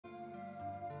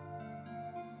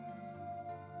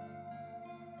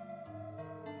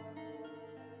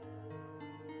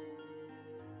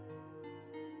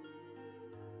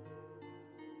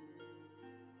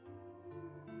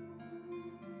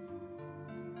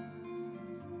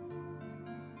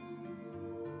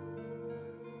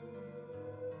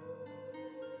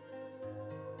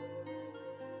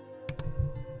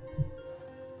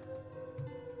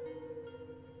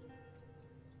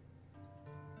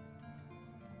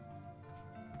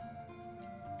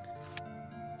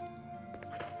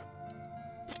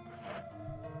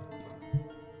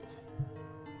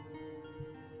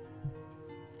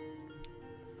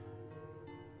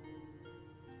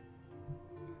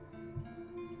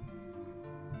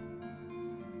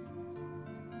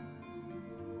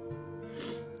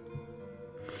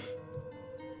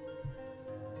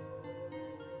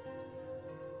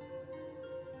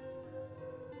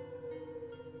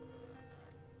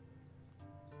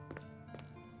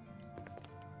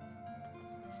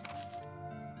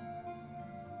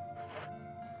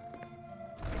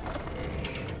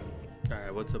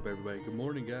Alright, what's up everybody? Good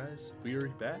morning guys. We are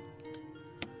back.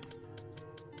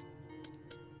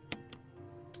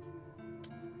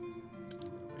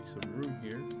 Make some room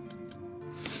here.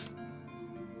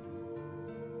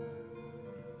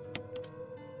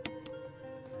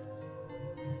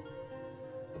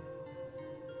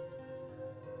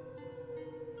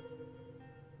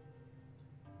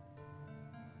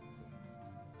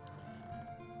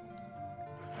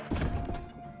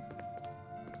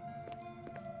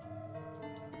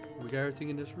 We got everything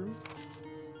in this room?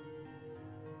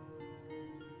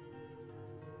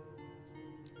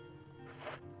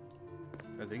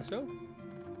 I think so.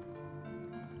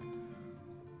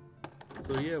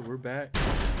 So yeah, we're back.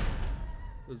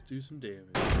 Let's do some damage.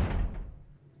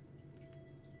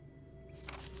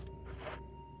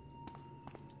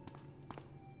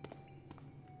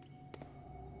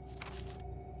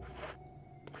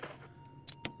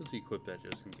 Let's equip that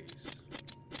just in case.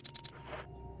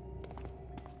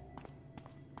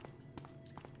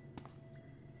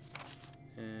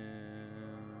 And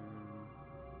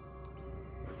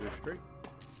we'll go straight.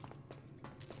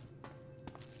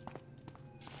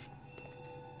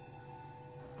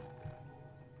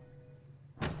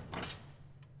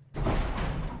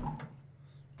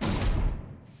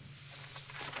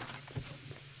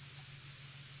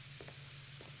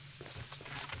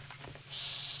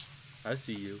 I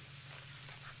see you.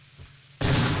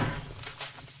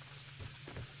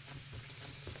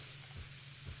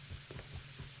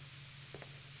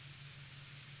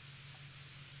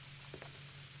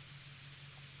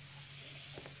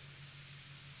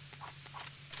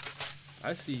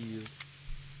 I see you.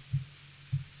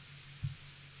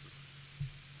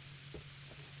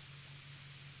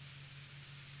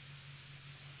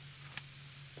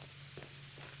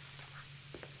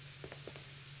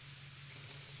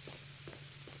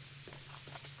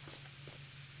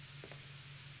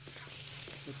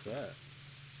 What's that?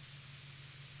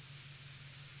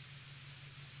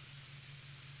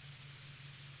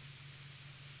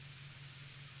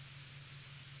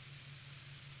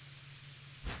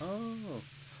 Oh.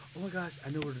 Oh my gosh, I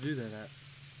know where to do that at.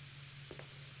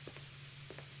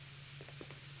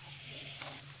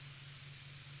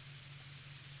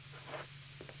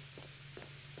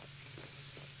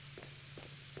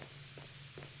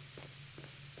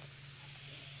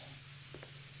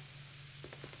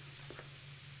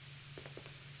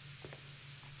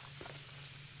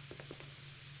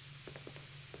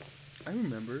 I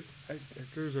remember.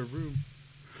 There's a room.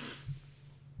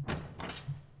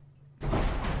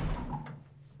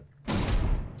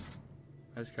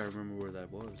 I just can't remember where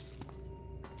that was.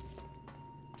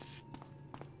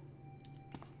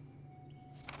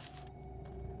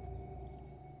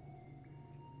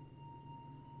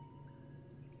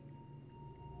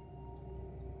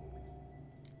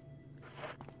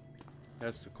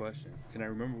 That's the question. Can I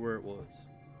remember where it was?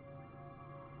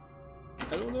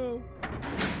 I don't know.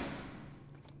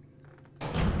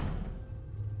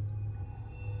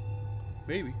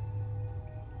 Maybe.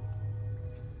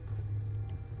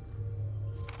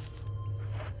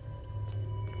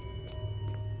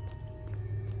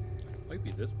 Might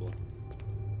be this one.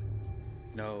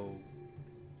 No.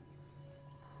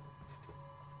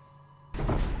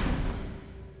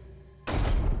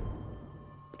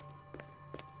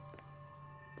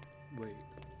 Wait.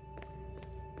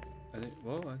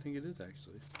 I think it is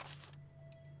actually.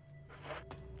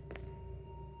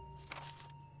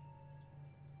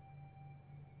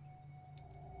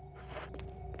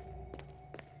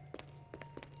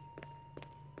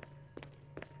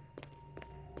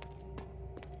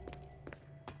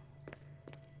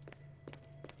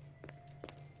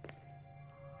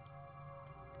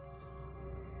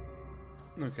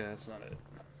 Okay, that's not it.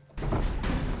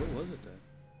 What was it then?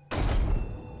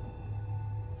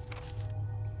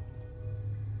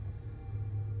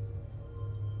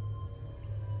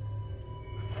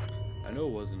 I know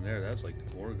it wasn't there. That's like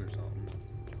the morgue or something.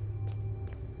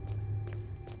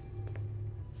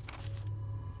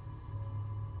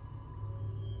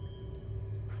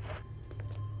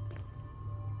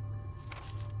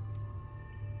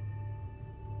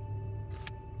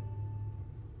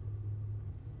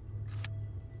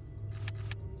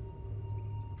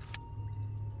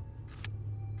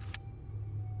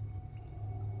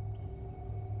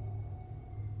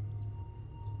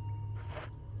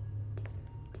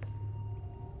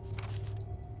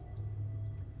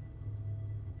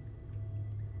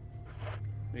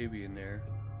 Maybe in there.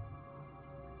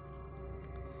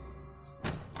 I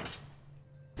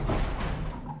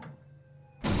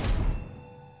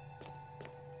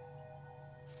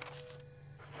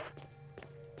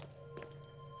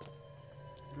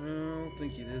don't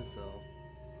think it is though.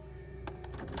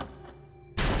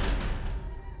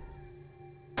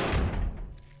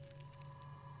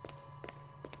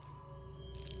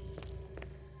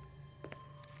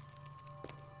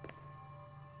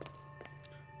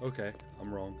 Okay,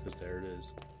 I'm wrong because there it is.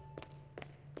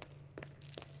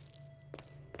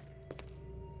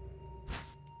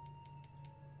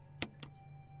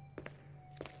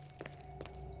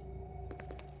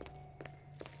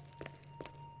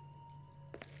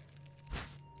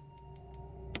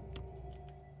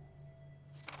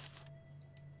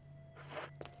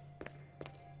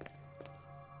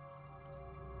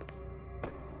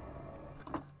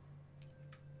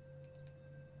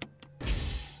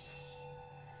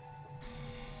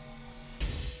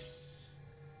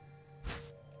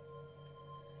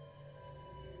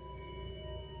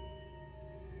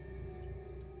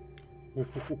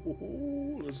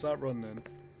 Let's not run then.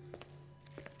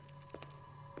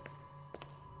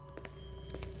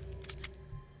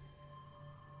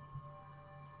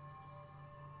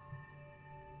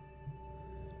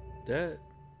 Dad.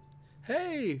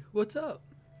 Hey, what's up?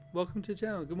 Welcome to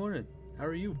town. Good morning. How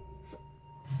are you?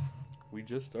 We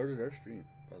just started our stream,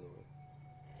 by the way.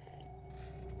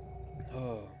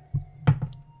 Oh.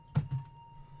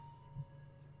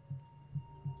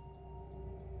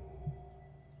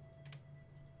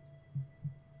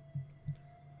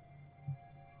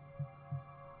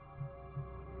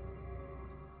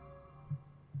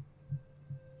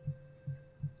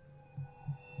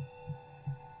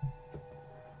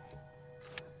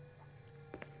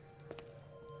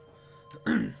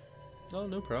 Oh,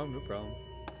 no problem, no problem.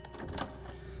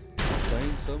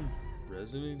 Playing some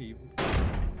Resident Evil.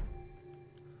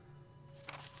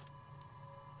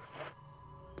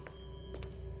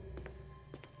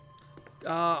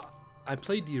 I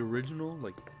played the original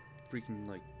like freaking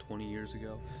like 20 years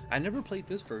ago. I never played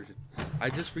this version. I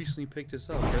just recently picked this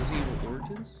up, Resident Evil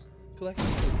Origins Collection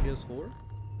for the PS4.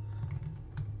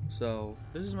 So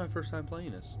this is my first time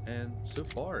playing this, and so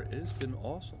far it has been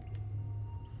awesome.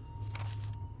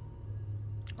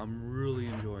 I'm really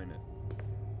enjoying it.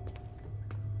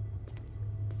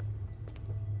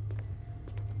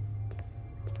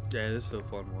 Yeah, this is a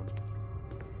fun one.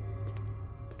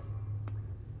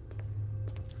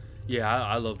 Yeah,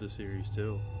 I love the series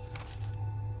too.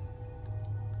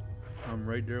 I'm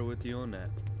right there with you on that.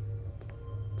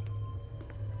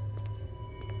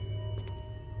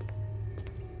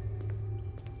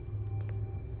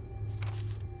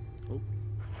 Oh,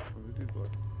 what do we do for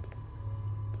it?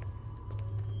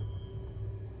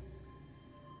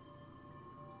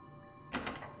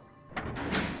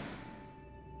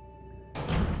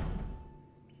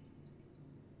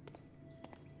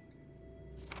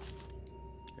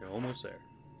 Almost there.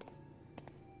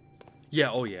 Yeah,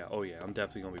 oh yeah, I'm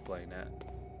definitely gonna be playing that.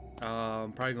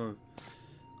 Probably gonna.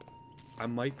 I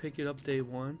might pick it up day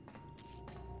one.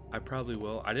 I probably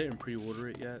will. I didn't pre-order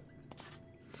it yet.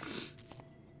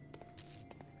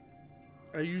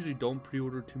 I usually don't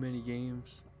pre-order too many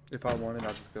games. If I want it,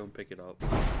 I'll just go and pick it up.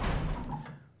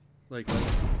 Like,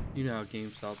 you know how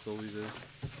GameStop's always is.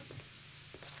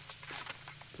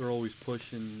 They're always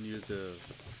pushing you to.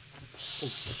 Oh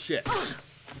shit.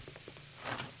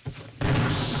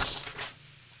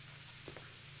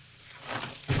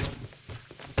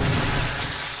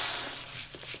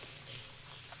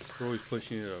 They're always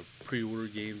pushing you to pre-order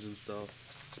games and stuff.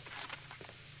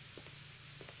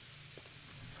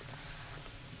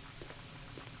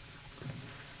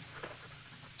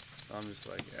 I'm just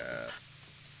like, yeah.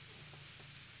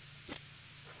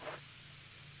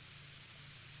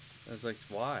 I was like,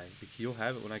 why? Because you'll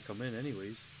have it when I come in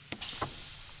anyways.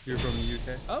 You're from the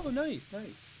UK? Oh, nice,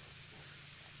 nice.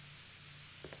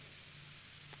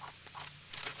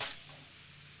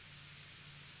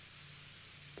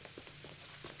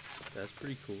 That's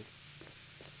pretty cool.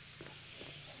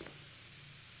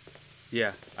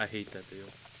 Yeah, I hate that deal.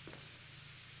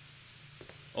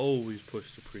 Always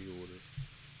push the pre-order.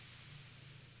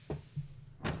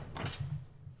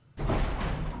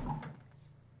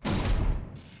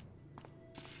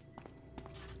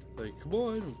 Like, come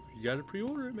on, you gotta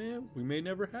pre-order it, man. We may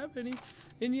never have any,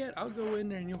 and yet I'll go in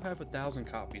there and you'll have 1,000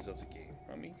 copies of the game.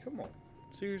 I mean, come on,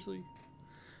 seriously.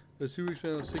 The 2 weeks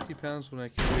spent on £60 when I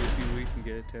can wait a few weeks and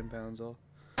get it £10 off.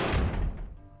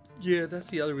 Yeah, that's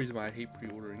the other reason why I hate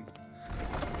pre-ordering.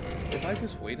 If I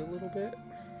just wait a little bit,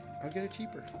 I'll get it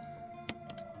cheaper.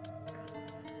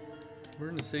 We're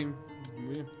in the same.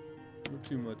 We're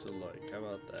too much alike. How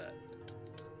about that?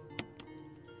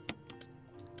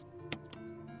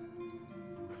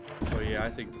 Oh yeah, I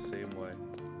think the same way.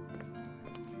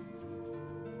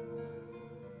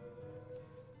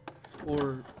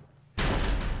 Or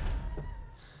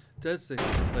that's the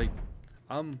like,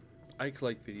 I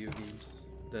collect video games.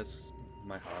 That's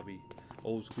my hobby.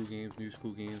 Old school games, new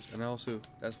school games, and I also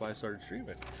that's why I started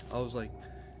streaming. I was like,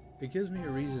 it gives me a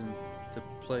reason to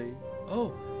play.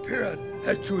 Oh, Pirate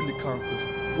has joined the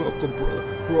conquest. Welcome, brother,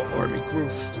 for our army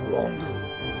grows stronger.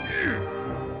 Yeah.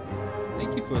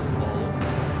 Thank you for the follow.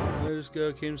 Let us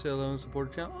go. Came to say hello and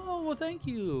support the channel. Oh, well, thank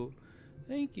you.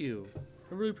 Thank you.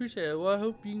 I really appreciate it. Well, I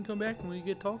hope you can come back and we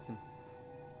get talking.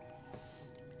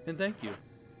 And thank you.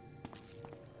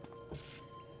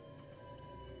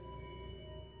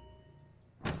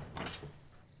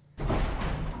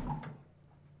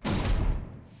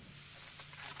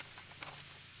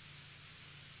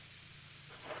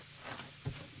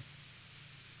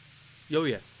 Oh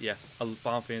yeah, yeah.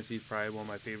 Final Fantasy is probably one of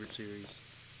my favorite series.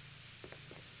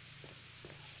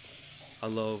 I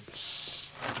love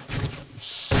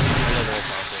all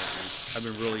Final Fantasy. I've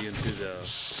been really into the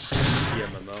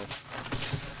MMO.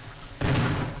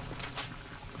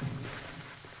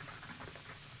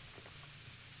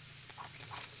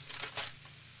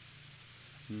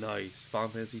 Nice. Final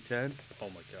Fantasy X? Oh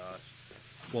my gosh.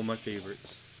 One of my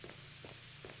favorites.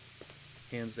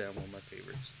 Hands down, one of my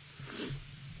favorites.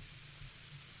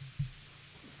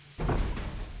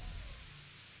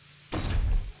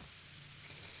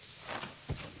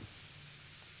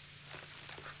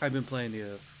 I've been playing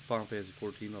the Final Fantasy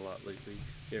 14 a lot lately,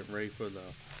 getting ready for the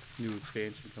new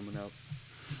expansion coming out.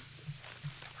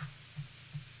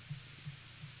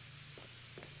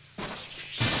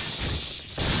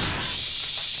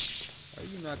 Why are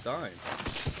you not dying?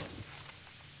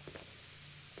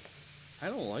 I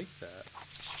don't like that.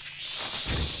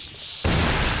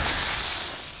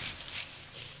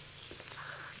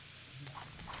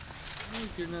 I think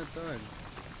you're not dying.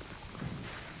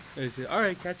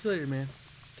 Alright, catch you later, man.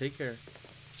 Take care.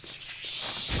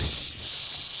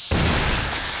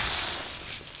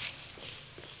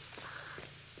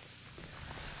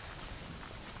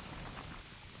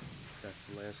 That's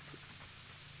the last.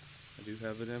 I do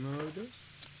have an MMO dose.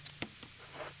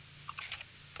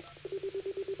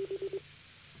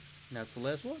 That's the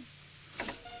last one.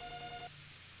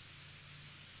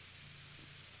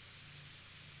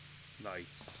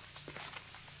 Nice.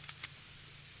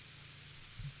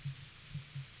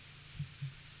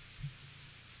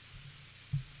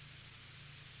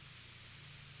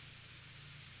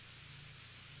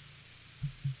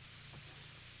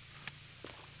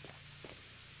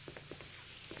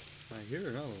 I hear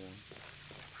another one.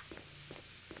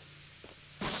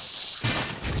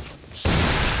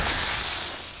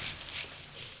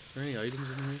 Are there any items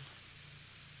in here?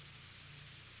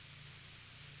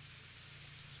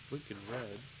 It's blinking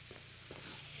red.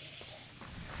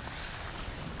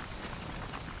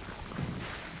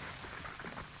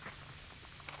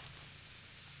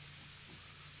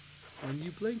 When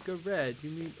you blink a red, you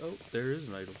mean... Oh, there is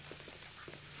an item.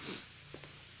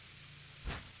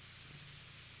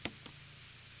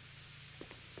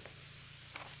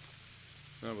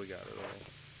 Oh, we got it all.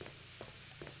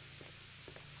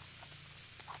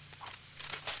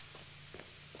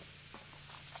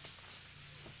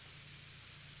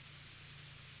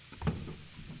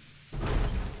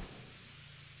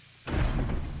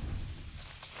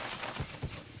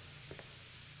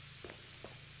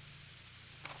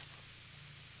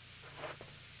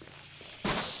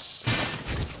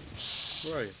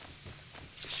 Where are you?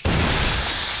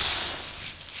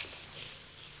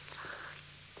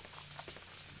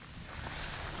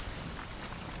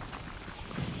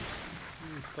 Who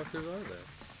the fuckers are there?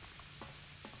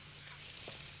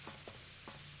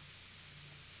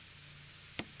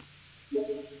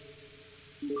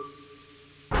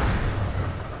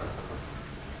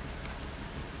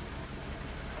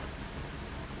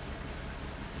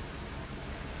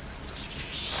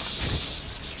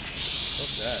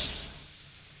 What's that?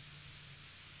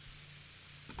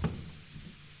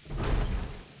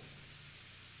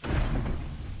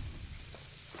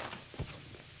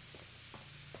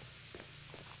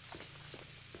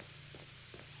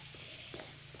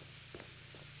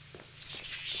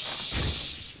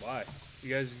 Why? You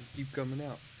guys keep coming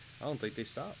out. I don't think they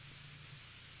stop.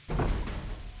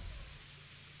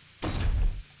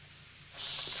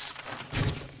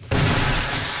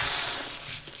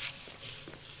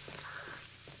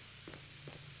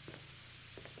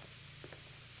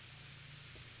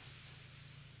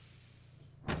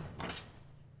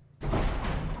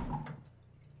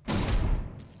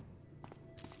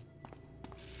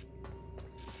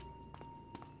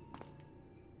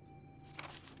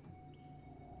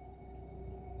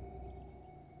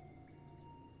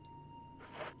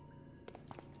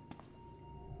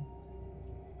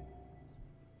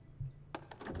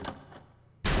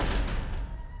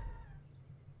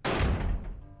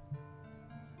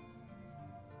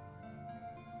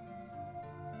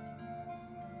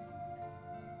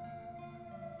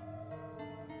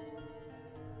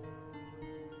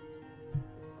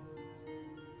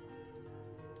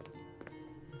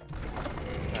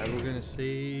 we're gonna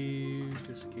save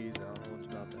just in case I don't know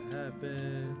what's about to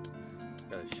happen.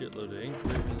 Got a shitload of ink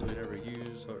ribbons we never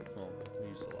used. Or, well, we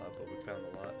used a lot, but we found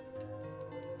a lot.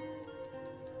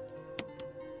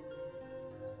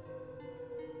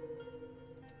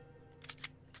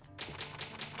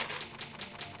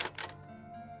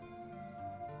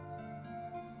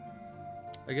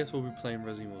 I guess we'll be playing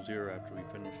Resident Evil 0 after we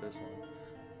finish this one.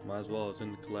 Might as well, it's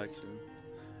in the collection.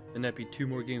 And that'd be 2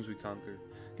 more games we conquered.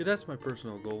 Because that's my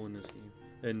personal goal in this game.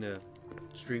 And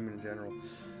streaming in general.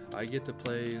 I get to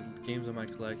play games in my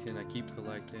collection, I keep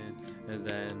collecting, and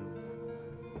then...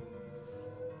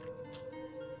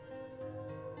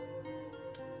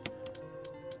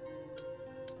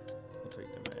 I'll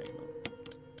take the Magnum.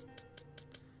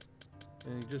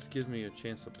 And it just gives me a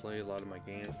chance to play a lot of my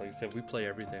games. Like I said, we play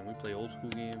everything. We play old school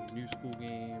games, new school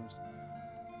games.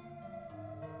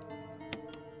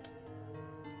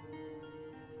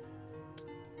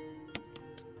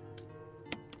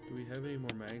 Do we have any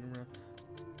more Magnum rounds?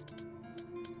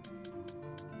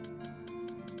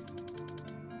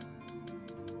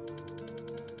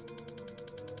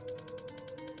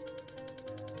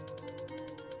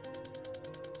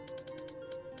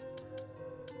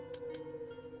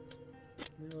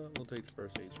 You know what? We'll take the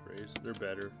first aid sprays. They're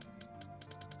better.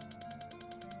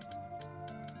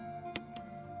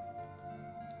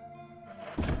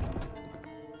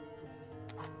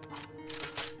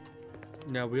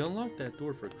 Now we unlocked that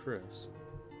door for Chris.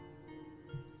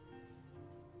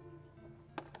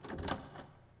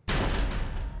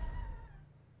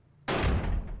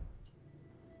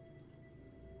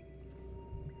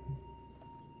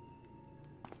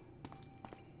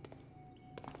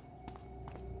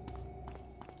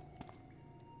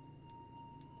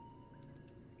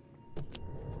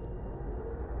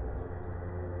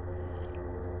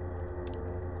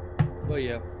 But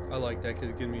yeah, I like that because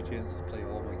it gives me a chance to play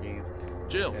all my games.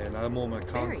 Jill, And I'm on my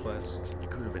Barry. conquest you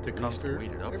could have at to least conquer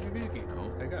waited up every for video me, game you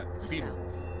know? I got. Let's Beat 'em.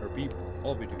 go. Or beat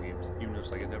all video games, even though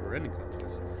it's like a never-ending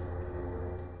contest.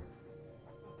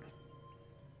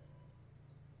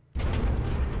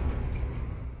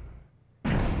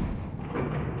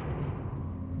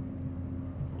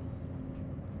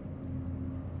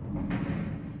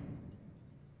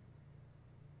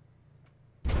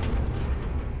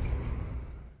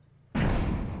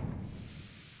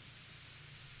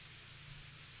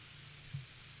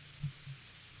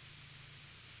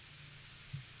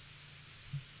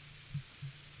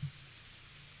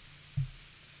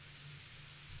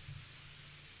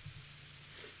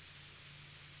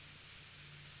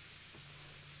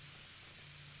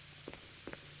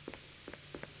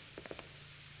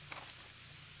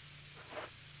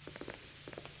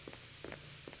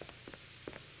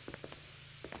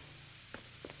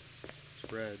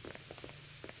 Red.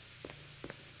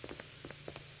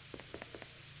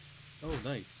 Oh,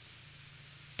 nice.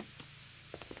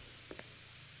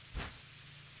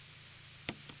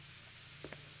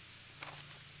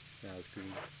 Now it's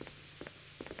green.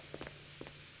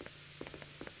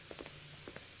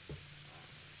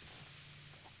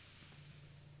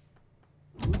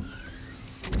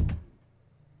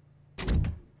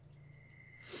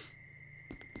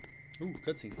 Ooh,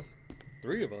 cutscenes.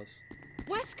 3 of us.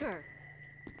 Wesker!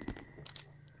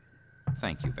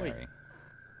 Thank you, Barry. Wait.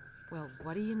 Well,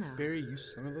 what do you know? Barry, you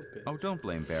son of a bitch. Oh, don't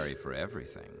blame Barry for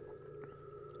everything.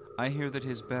 I hear that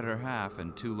his better half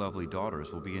and 2 lovely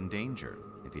daughters will be in danger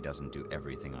if he doesn't do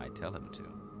everything I tell him to.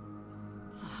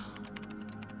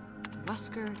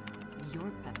 Wesker,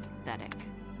 you're pathetic.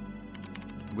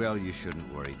 Well, you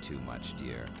shouldn't worry too much,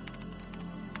 dear.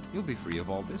 You'll be free of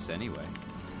all this anyway.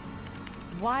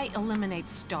 Why eliminate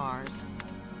stars?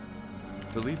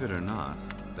 Believe it or not,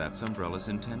 that's Umbrella's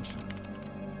intention.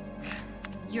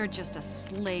 You're just a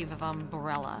slave of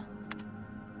Umbrella.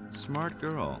 Smart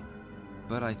girl,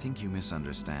 but I think you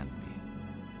misunderstand me.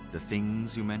 The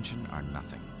things you mention are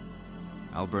nothing.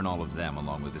 I'll burn all of them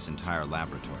along with this entire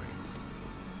laboratory.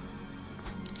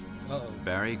 Uh-oh.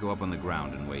 Barry, go up on the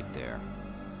ground and wait there.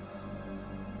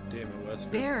 Damn it,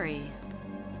 Wesker. Barry!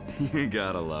 You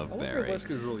gotta love I wonder if Barry.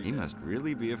 Wesker's really He dead. must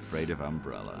really be afraid of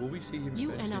Umbrella. Will we see him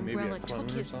You and eventually? Maybe Umbrella a clone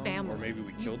took or his something? family. Or maybe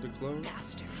we You killed the clone?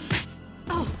 Bastard.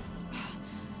 Oh!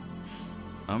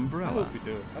 I Umbrella? hope we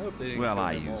do. I hope they didn't Well, kill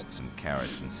I them all. used some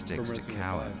carrots and sticks to Resident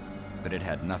cow Evil him, but it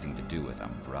had nothing to do with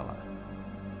Umbrella.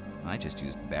 I just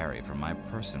used Barry for my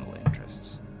personal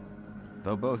interests.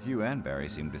 Though both you and Barry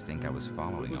seem to think I was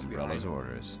following Who's Umbrella's behind?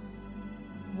 orders.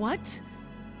 What?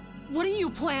 What are you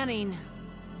planning?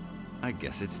 I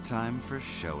guess it's time for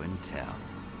show and tell.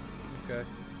 Okay.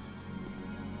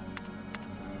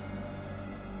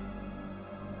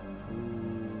 Ooh.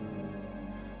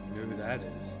 You know who that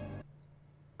is?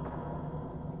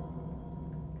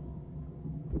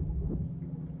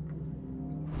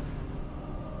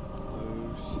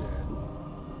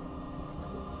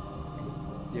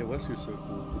 Yeah, Wesker's so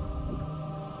cool.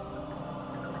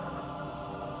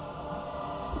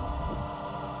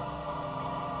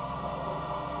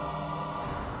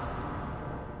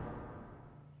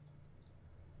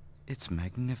 It's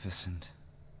magnificent.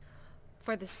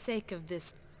 For the sake of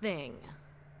this thing.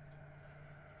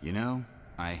 You know,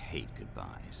 I hate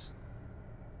goodbyes.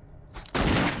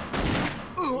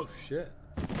 Oh, shit.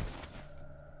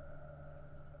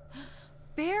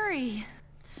 Barry!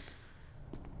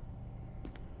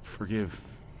 Forgive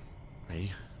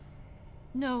me.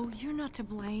 No, you're not to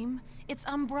blame. It's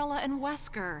Umbrella and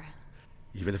Wesker.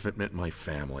 Even if it meant my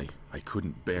family, I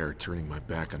couldn't bear turning my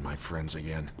back on my friends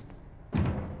again.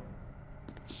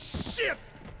 Shit!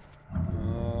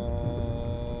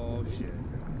 Oh, shit.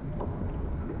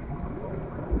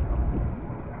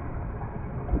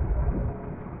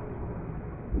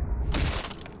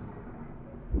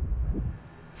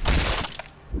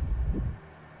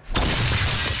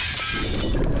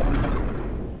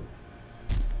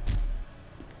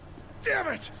 Damn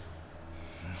it!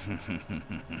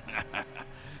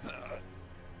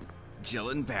 Jill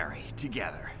and Barry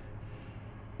together.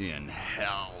 In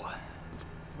hell.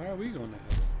 Why are we going to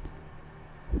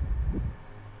hell?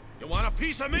 You want a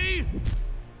piece of me?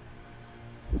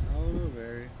 I don't know,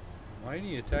 Barry. Why are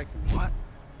you attacking me? What?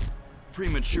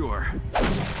 Premature.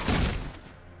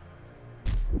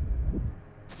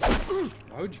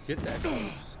 Why would you get that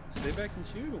close? Stay back and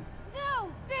shoot him.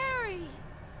 No, Barry!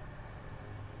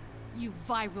 You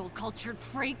viral cultured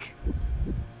freak!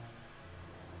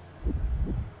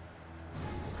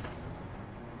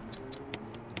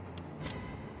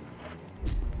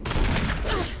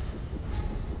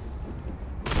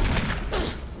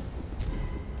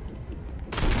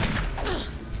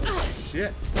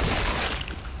 Shit.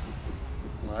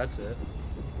 Well, that's it.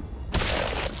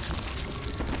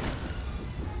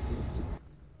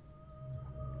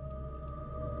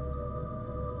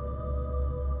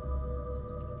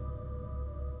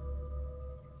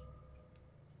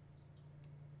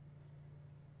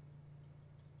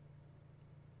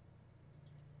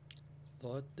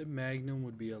 Thought the Magnum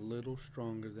would be a little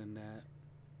stronger than that.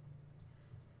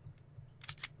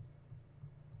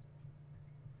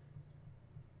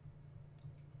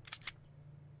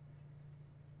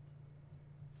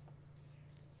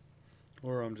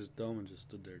 Or I'm just dumb and just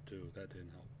stood there too. That didn't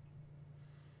help.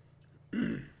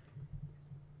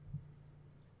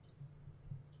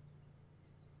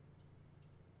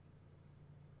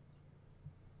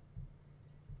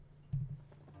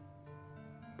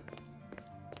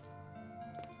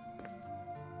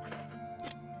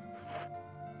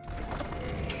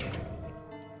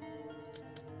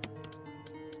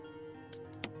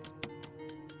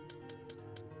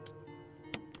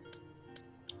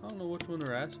 I don't know which one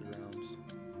are acid rounds.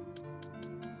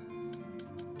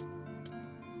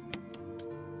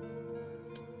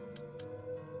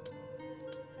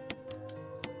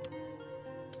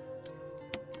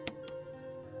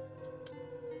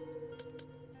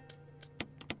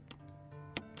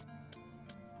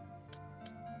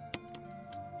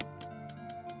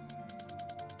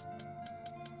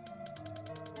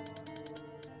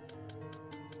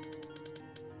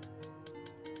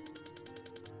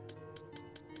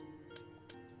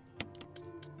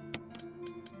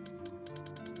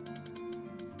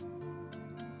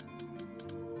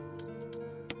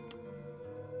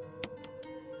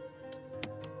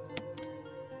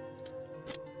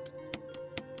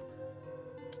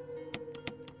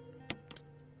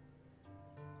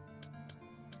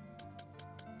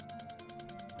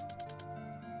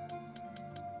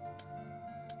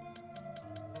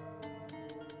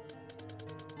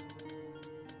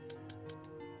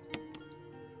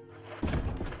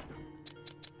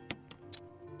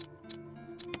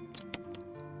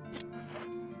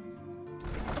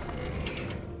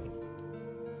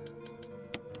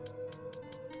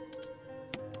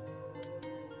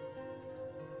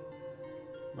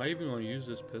 Am I even going to use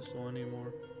this pistol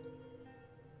anymore?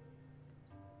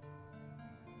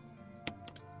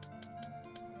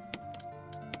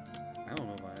 I don't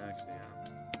know if I actually am.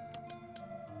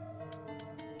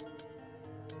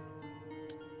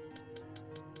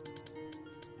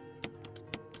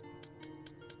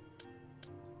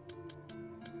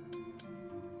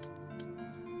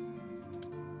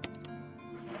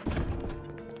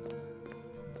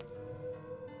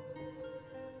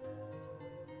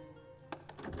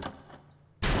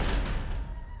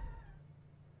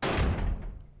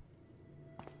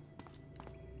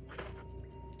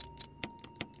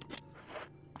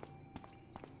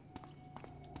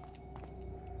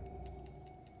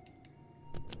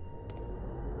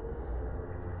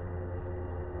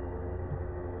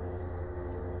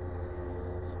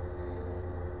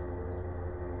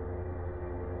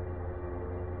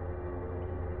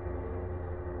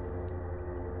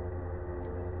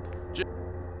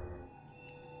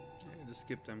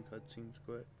 skip them cutscenes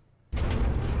quick.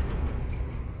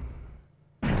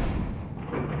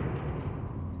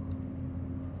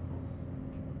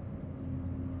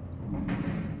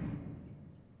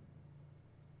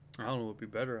 I don't know what would be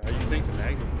better. I think the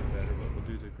Magnum would be better, but we'll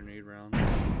do the grenade round.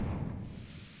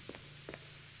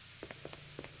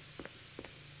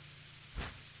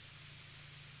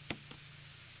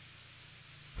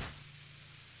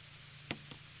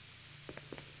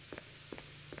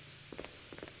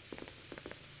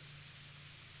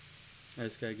 I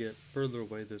just gotta get further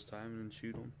away this time and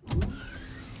shoot them.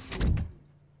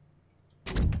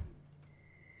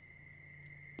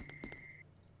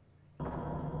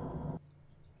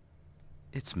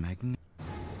 It's magnificent.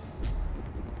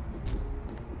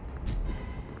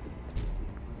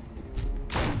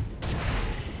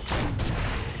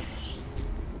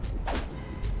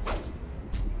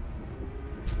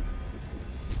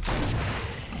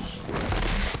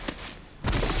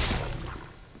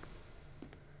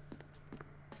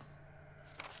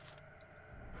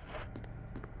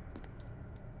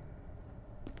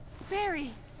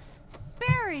 Barry!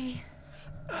 Barry!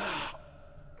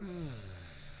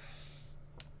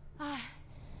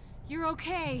 You're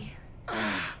okay.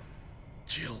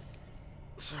 Jill,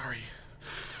 sorry.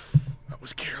 That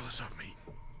was careless of me.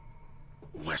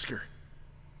 Wesker.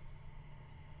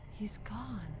 He's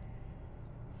gone.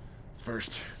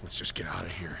 First, let's just get out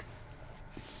of here.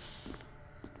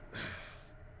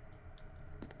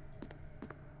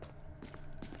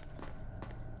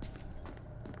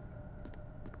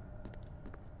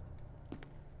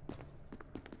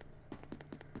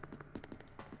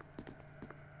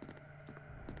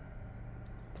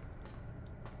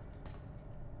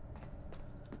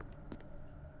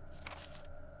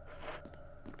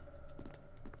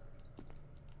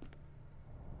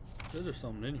 There's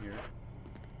something in here.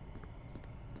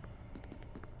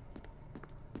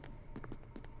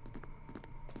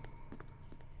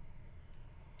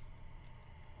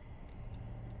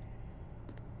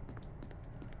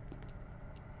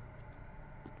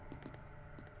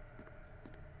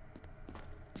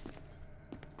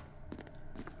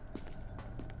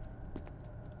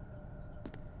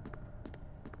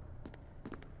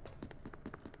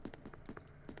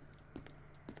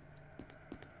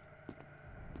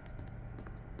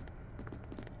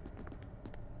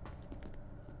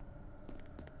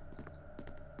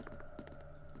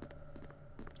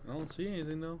 I don't see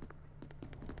anything though.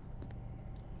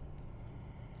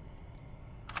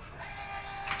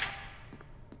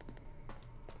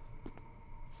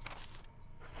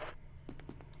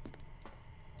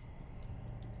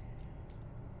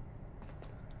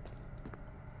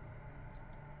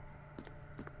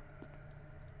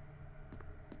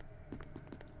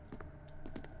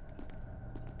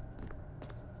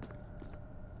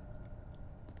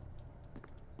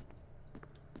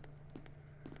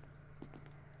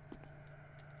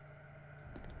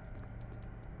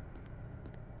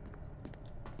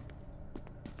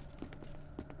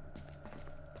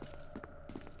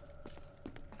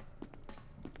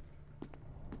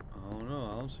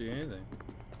 I don't see anything.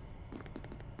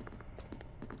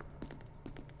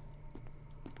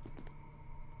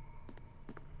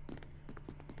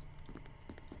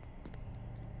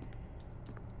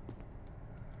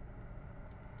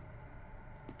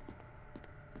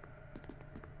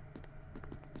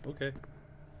 Okay.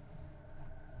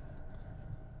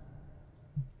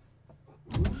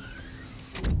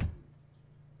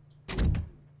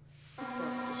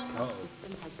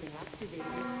 System has been activated.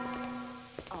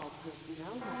 All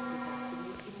personnel must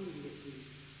evacuate immediately.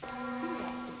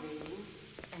 Deactivating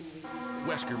and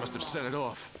releasing. Wesker must have set it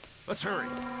off. Let's hurry.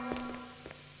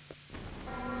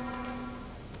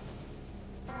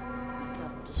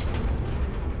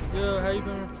 Yo, how you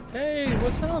been? Hey,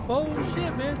 what's up? Oh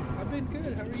shit, man. I've been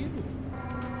good. How are you?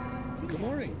 Good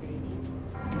morning.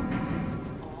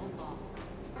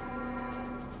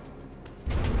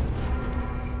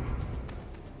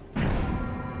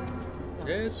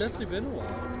 Yeah, it's definitely been a while.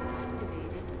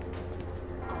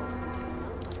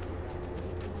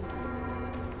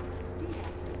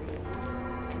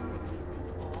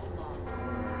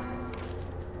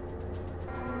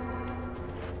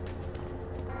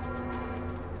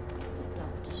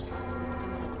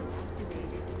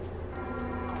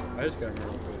 I just gotta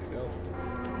remember where to go.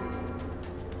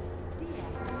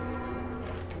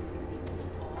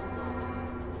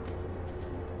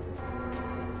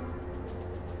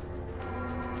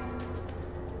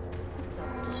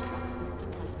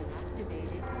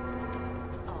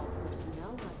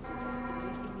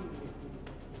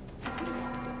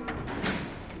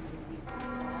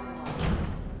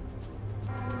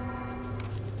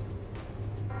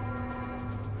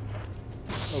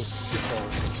 Oh, shit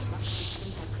balls. Self-destruct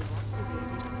system has been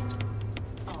activated.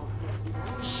 All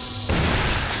personnel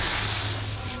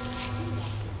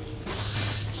deactivated.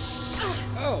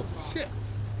 Oh, shit.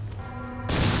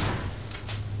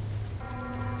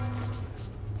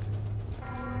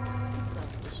 The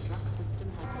self-destruct system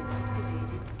has been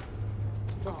activated.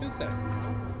 What the fuck is that?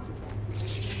 Personnel must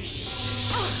evacuate immediately.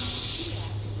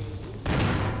 Deactivating.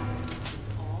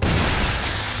 All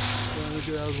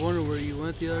I was wondering where you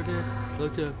went the other day.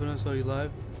 Looked up when I saw you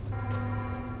live. the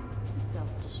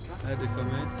self-destruct I had to system come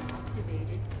in. has been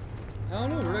activated. I don't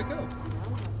know, where'd I go? Personnel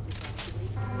must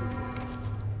evacuate immediately.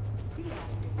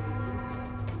 Deactivating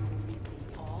and releasing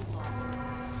all logs.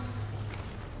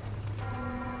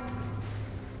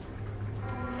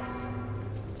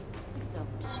 The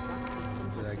self-destruct system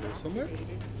Did has I been go somewhere?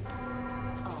 activated.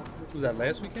 All Was that personnel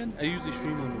last weekend? I usually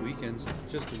stream on the weekends.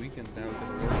 Just the weekends now because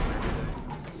of work and everything.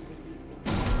 and releasing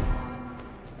all logs.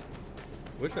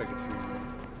 Wish I could stream more.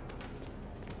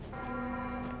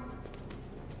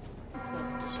 The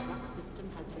self-destruct system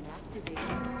has been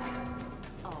activated.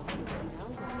 All personnel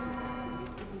must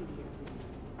evacuate immediately.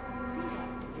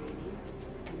 Deactivating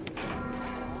and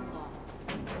releasing all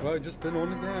logs. Well, I've just been on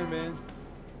the grind, man.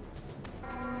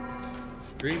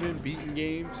 Streaming, beating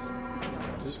games. The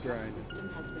Just self-destruct grind. system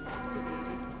has been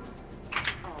activated.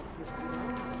 All personnel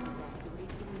must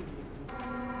evacuate immediately.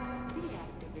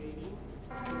 Deactivating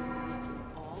and releasing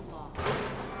all logs.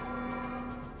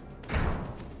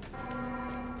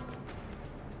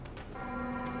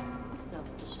 The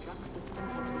self-destruct system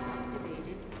has been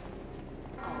activated.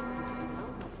 All personnel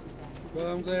must evacuate. Well,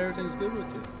 I'm glad everything's good with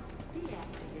you.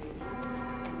 Deactivating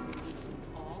and releasing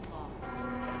all logs.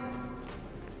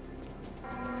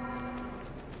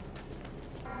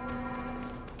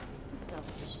 The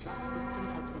self-destruct system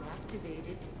has been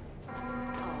activated.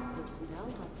 All personnel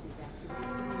must evacuate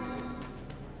immediately.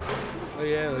 Oh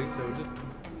yeah, like I said, we're just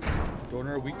And release doing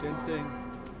our weekend all thing. logs.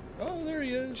 Oh, there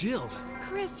he is. Jill,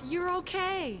 Chris, you're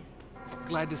okay.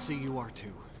 glad to see you are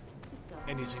too. The self-destruct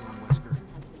Anything on Wesker? system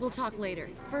has been We'll talk later.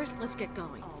 activated. First, let's get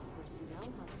going. All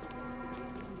personnel must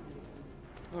evacuate immediately.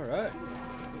 All right.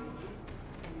 Deactivating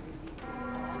and releasing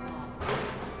all logs.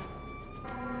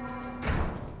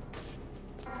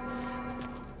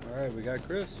 All right, we got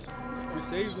Chris. We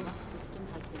saved him. Self-destruct system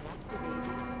has been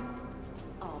activated.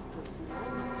 All personnel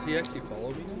must Does he actually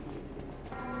follow me now?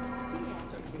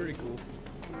 deactivate That's pretty cool.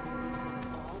 and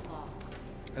releasing all logs.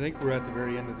 I think we're at the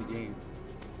very end of the game.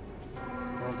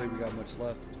 I don't think we got much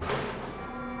left. The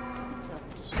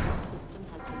self-destruct system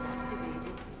has been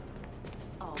activated.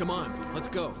 All Come on, personnel let's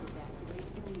go. must evacuate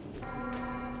immediately.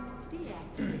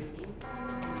 Deactivating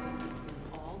and releasing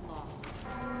all logs.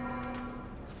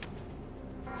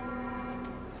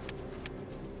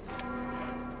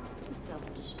 The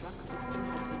self-destruct system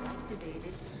has been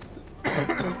activated. All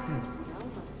personnel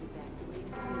must evacuate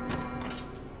immediately.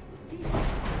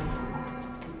 Deactivating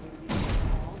and releasing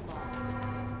all logs.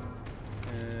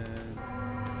 And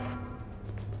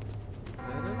is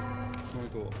that it? I want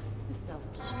to go. The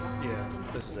self-destruct Yeah, system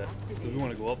has this is been it. activated. We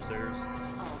want to go upstairs.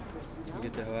 All personnel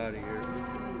Get the hell must out of here. evacuate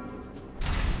immediately.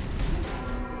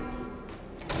 Deactivating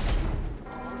and releasing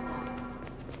all logs.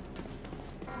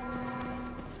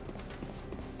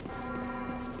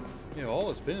 Yeah,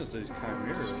 all it's been is these The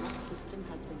chimeras. self-destruct system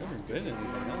has been Never been activated.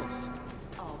 anything else.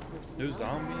 All personnel No must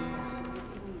zombies. evacuate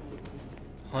immediately.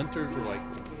 Hunters are like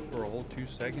for a whole 2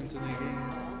 seconds in the game.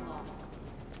 All logs.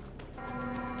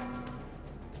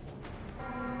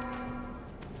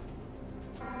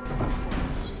 The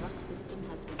self-destruct system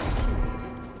has been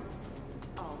activated.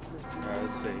 All personnel Alright,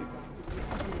 let's must save.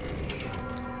 evacuate immediately.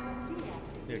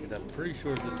 Yeah, because I'm pretty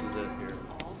sure this is it here.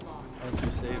 All logs. Once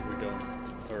we save, we're done.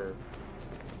 Or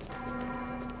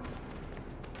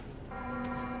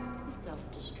The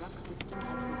self-destruct system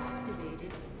has been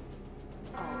activated.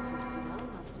 All personnel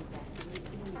must evacuate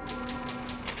immediately.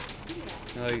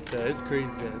 like I said, it's crazy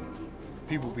that Releasing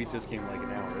people all beat this game logs. like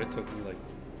an hour. It took me like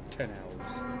 10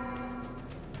 hours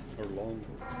or longer.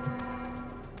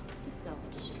 The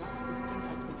self-destruct system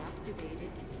has been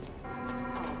activated.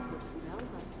 All personnel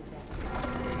must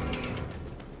evacuate.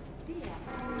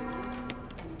 Deactivating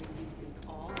and releasing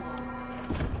all logs.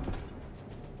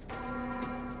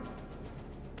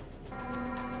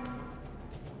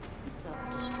 The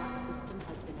self-destruct system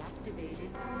has been activated.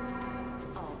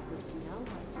 All personnel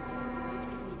must evacuate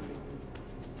immediately.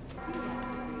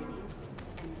 Deactivating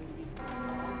and releasing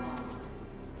all logs.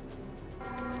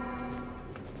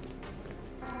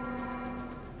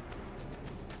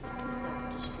 The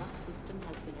self-destruct system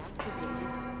has been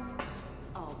activated.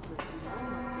 All personnel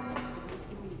must evacuate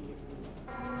immediately.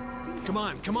 Come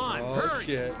on, Oh hurry!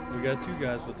 shit, we got 2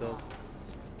 guys with us.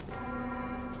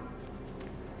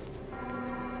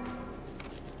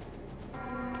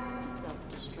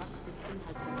 system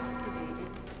has been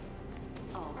activated.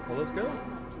 All Well, let's go. personnel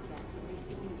must evacuate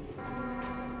immediately.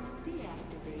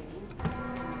 Deactivating and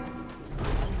releasing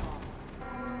all logs.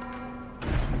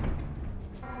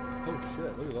 Oh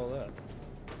shit! Look at all that.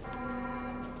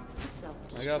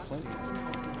 Self-destruct I got plenty. system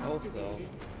has been Health, though. activated.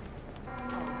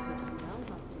 All personnel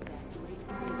must evacuate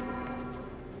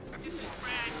immediately. This is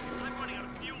Brad. I'm running out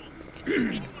of fuel. If there's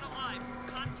anyone alive,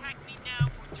 contact me now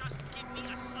or just give me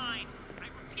a sign. I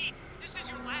repeat, this is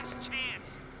your last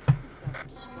chance.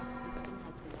 Self-destruct system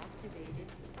has been activated.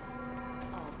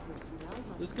 All personnel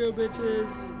must Let's go,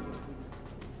 bitches.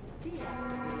 immediately.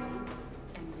 Deactivating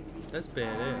and releasing That's all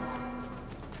badass. logs.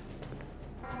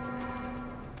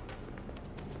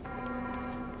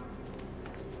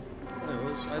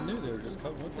 I knew they were just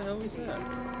coming. What the hell was that?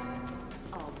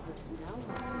 All personnel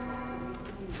must evacuate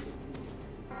immediately.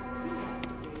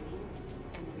 Deactivating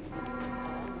and releasing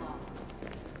all logs.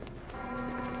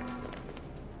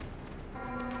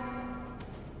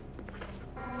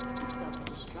 The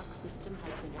self-destruct system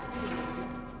has been activated.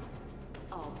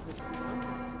 All personnel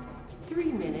must evacuate.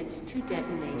 3 minutes to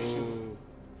detonation.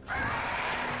 Oh,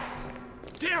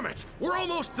 Damn it! We're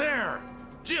almost there!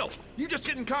 Jill, you just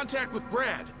get in contact with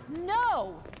Brad.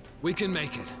 No! We can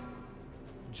make it.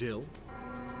 Jill,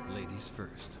 ladies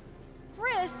first.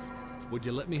 Chris! Would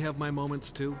you let me have my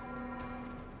moments too?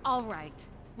 All right.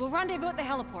 We'll rendezvous at the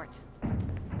heliport.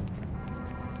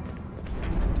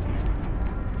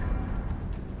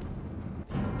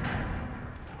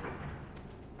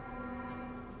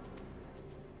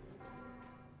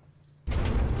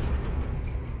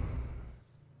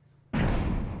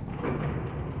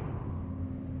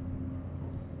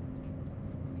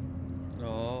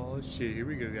 oh shit! Here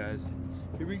we go, guys.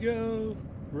 Here we go.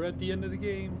 We're at the end of the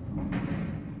game.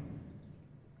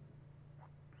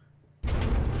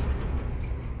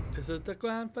 This is the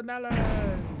grand finale.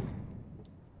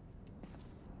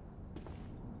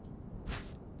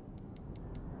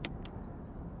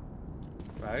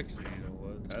 Actually, you know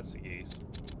what? That's the case.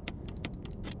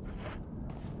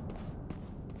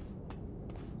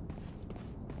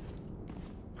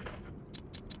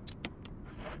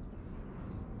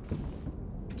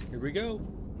 Here we go.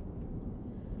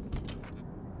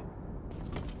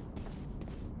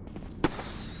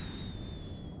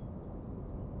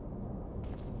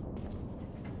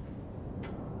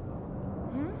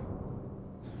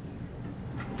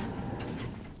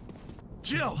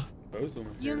 Jill! Both of them.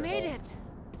 are You here to made help. it!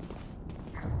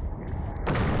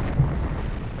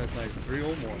 That's like 3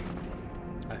 or more.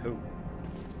 I hope.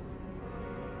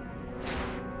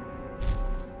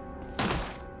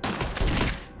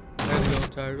 There you go,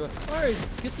 tired. Alright,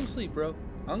 get some sleep, bro.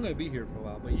 I'm gonna be here for a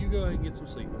while, but you go ahead and get some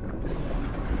sleep.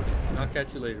 And I'll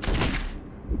catch you later, bro.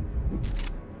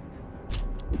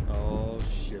 Oh,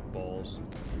 shit balls.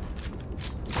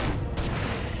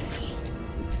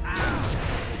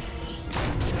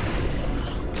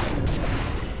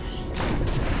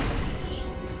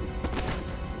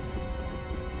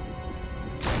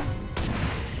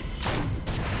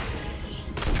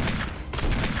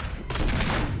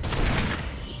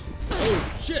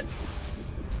 Oh, shit!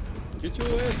 Get your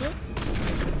ass up.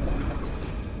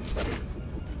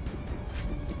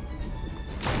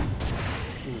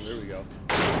 Ooh, there we go.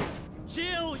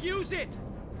 Jill, use it!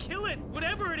 Kill it,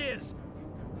 whatever it is!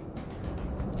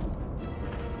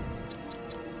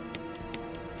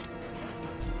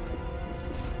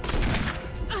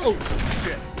 Oh,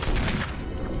 shit.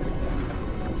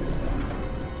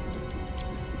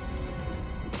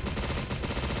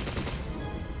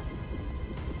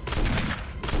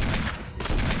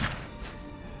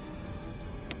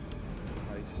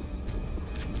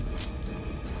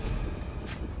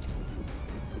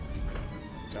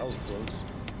 That was close.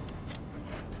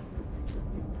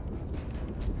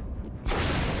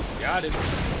 Got him.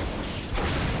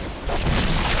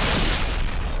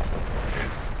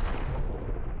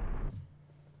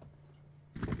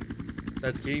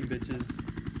 That's game, bitches.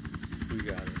 We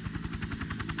got it.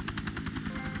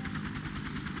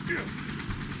 Yes.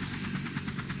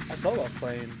 I thought about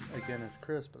playing again as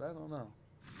Chris, but I don't know.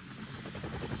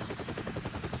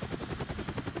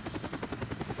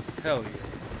 Hell yeah.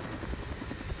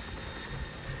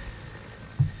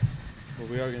 Well,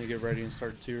 we are going to get ready and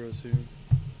start Zero soon.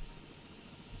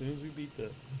 As soon as we beat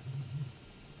this.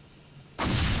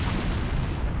 Nice.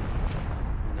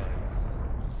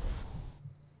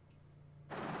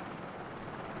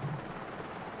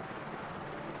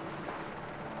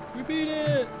 We beat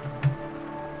it!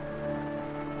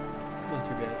 Not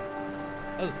too bad.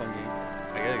 That was a fun game.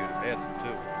 I gotta go to the bathroom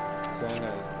too. So I'm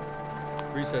gonna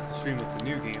reset the stream with the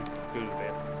new game, go to the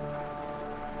bathroom.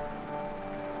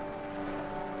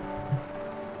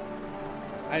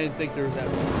 I didn't think there was that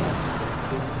much.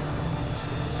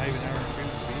 Not even hour and 3 to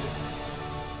beat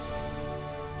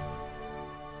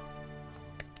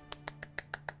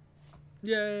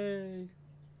it. Yay!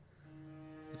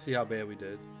 Let's see how bad we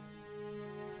did.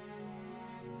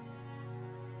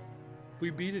 We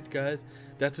beat it, guys.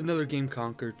 That's another game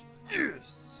conquered.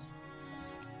 Yes!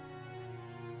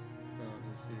 Oh,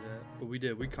 let's see that. But we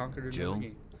did. We conquered another Jill,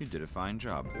 game. you did a fine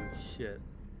job. Holy shit.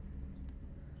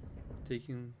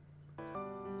 Taking...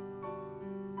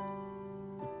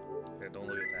 Yeah, don't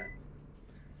look at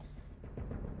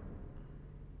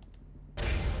that.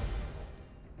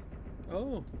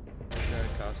 Oh! Got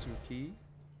a costume key.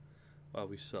 Wow,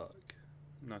 we suck.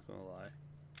 I'm not gonna lie.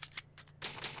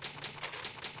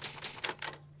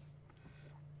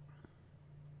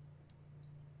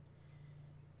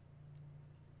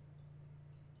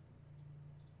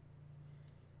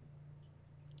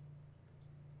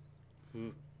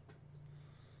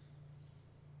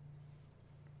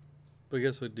 But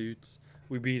guess what, dudes?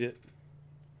 We beat it.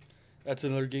 That's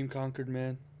another game conquered,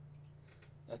 man.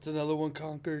 That's another one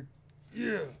conquered.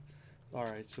 Yeah!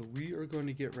 Alright, so we are going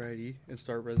to get ready and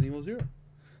start Resident Evil 0.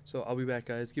 So I'll be back,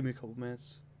 guys. Give me a couple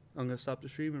minutes. I'm going to stop the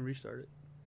stream and restart it.